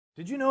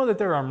Did you know that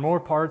there are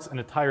more parts in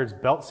a tire's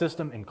belt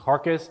system and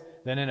carcass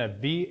than in a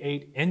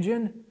V8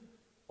 engine?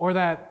 Or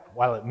that,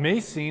 while it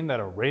may seem that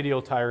a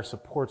radial tire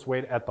supports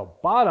weight at the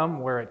bottom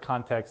where it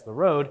contacts the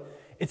road,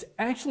 it's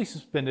actually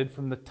suspended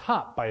from the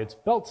top by its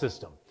belt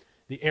system,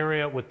 the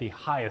area with the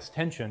highest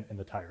tension in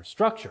the tire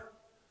structure.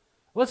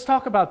 Let's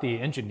talk about the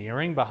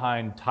engineering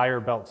behind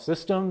tire belt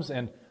systems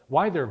and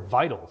why they're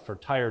vital for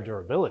tire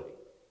durability.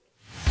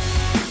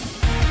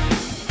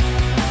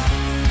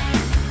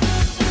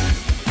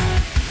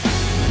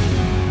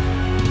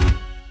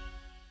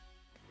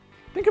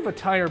 Think of a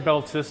tire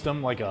belt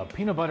system like a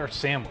peanut butter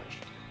sandwich,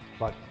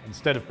 but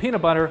instead of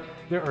peanut butter,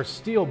 there are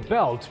steel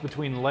belts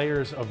between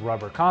layers of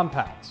rubber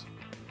compounds.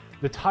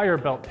 The tire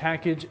belt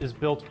package is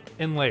built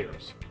in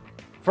layers.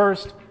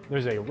 First,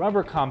 there's a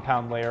rubber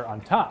compound layer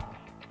on top.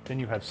 Then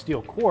you have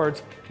steel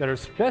cords that are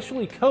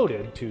specially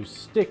coated to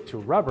stick to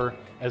rubber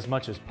as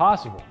much as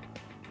possible.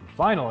 And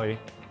finally,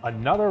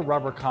 another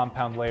rubber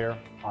compound layer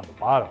on the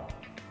bottom.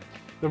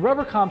 The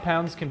rubber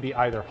compounds can be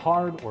either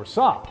hard or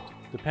soft,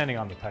 depending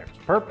on the tire's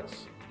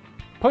purpose.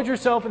 Put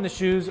yourself in the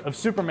shoes of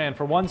Superman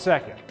for 1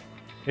 second.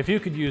 If you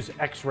could use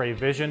X-ray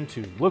vision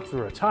to look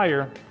through a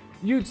tire,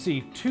 you'd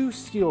see two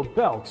steel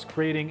belts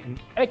creating an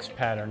X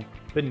pattern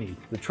beneath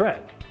the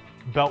tread.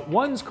 Belt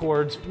 1's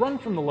cords run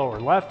from the lower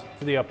left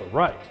to the upper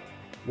right,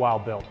 while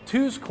Belt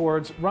 2's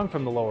cords run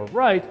from the lower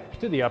right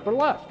to the upper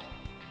left.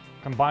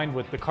 Combined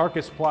with the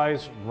carcass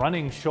plies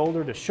running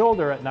shoulder to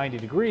shoulder at 90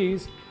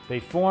 degrees, they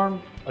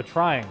form a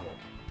triangle.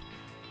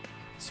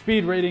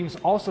 Speed ratings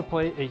also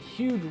play a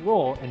huge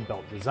role in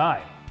belt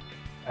design.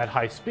 At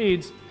high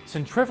speeds,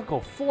 centrifugal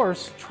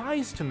force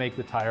tries to make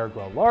the tire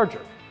grow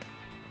larger.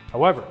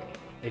 However,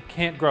 it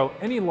can't grow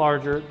any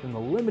larger than the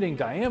limiting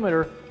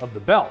diameter of the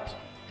belt,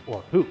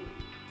 or hoop.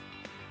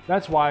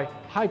 That's why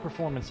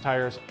high-performance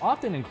tires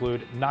often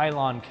include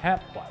nylon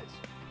cap plies,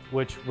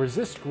 which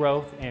resist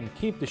growth and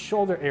keep the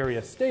shoulder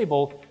area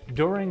stable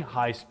during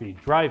high-speed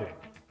driving.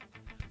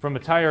 From a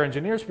tire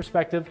engineer's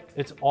perspective,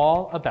 it's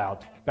all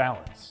about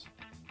balance.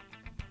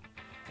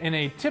 In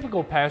a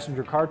typical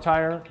passenger car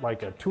tire,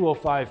 like a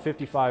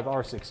 205/55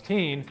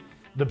 R16,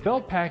 the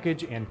belt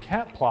package and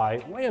cap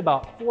ply weigh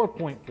about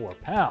 4.4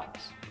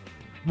 pounds.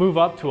 Move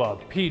up to a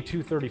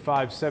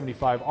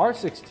P235/75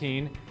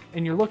 R16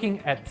 and you're looking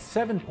at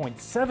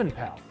 7.7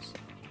 pounds.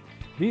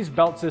 These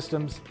belt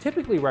systems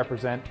typically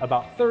represent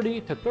about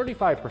 30 to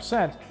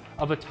 35%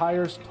 of a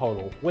tire's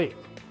total weight.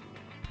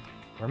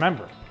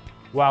 Remember,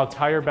 while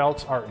tire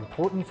belts are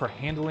important for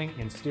handling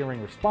and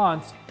steering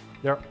response,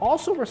 they're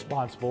also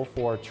responsible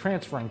for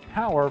transferring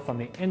power from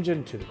the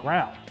engine to the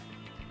ground.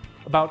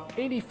 About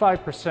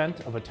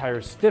 85% of a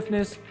tire's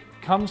stiffness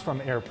comes from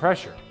air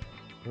pressure.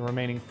 The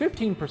remaining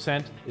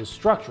 15% is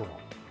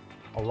structural.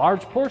 A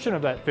large portion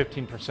of that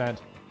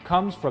 15%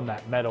 comes from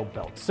that metal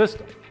belt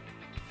system.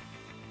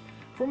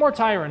 For more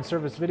tire and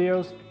service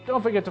videos,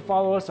 don't forget to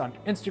follow us on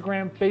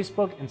Instagram,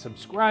 Facebook, and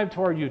subscribe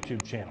to our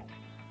YouTube channel.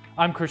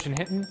 I'm Christian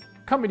Hinton,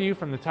 coming to you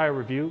from the Tire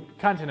Review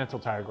Continental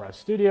Tire Garage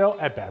Studio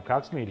at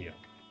Babcock's Media.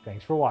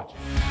 Thanks for watching.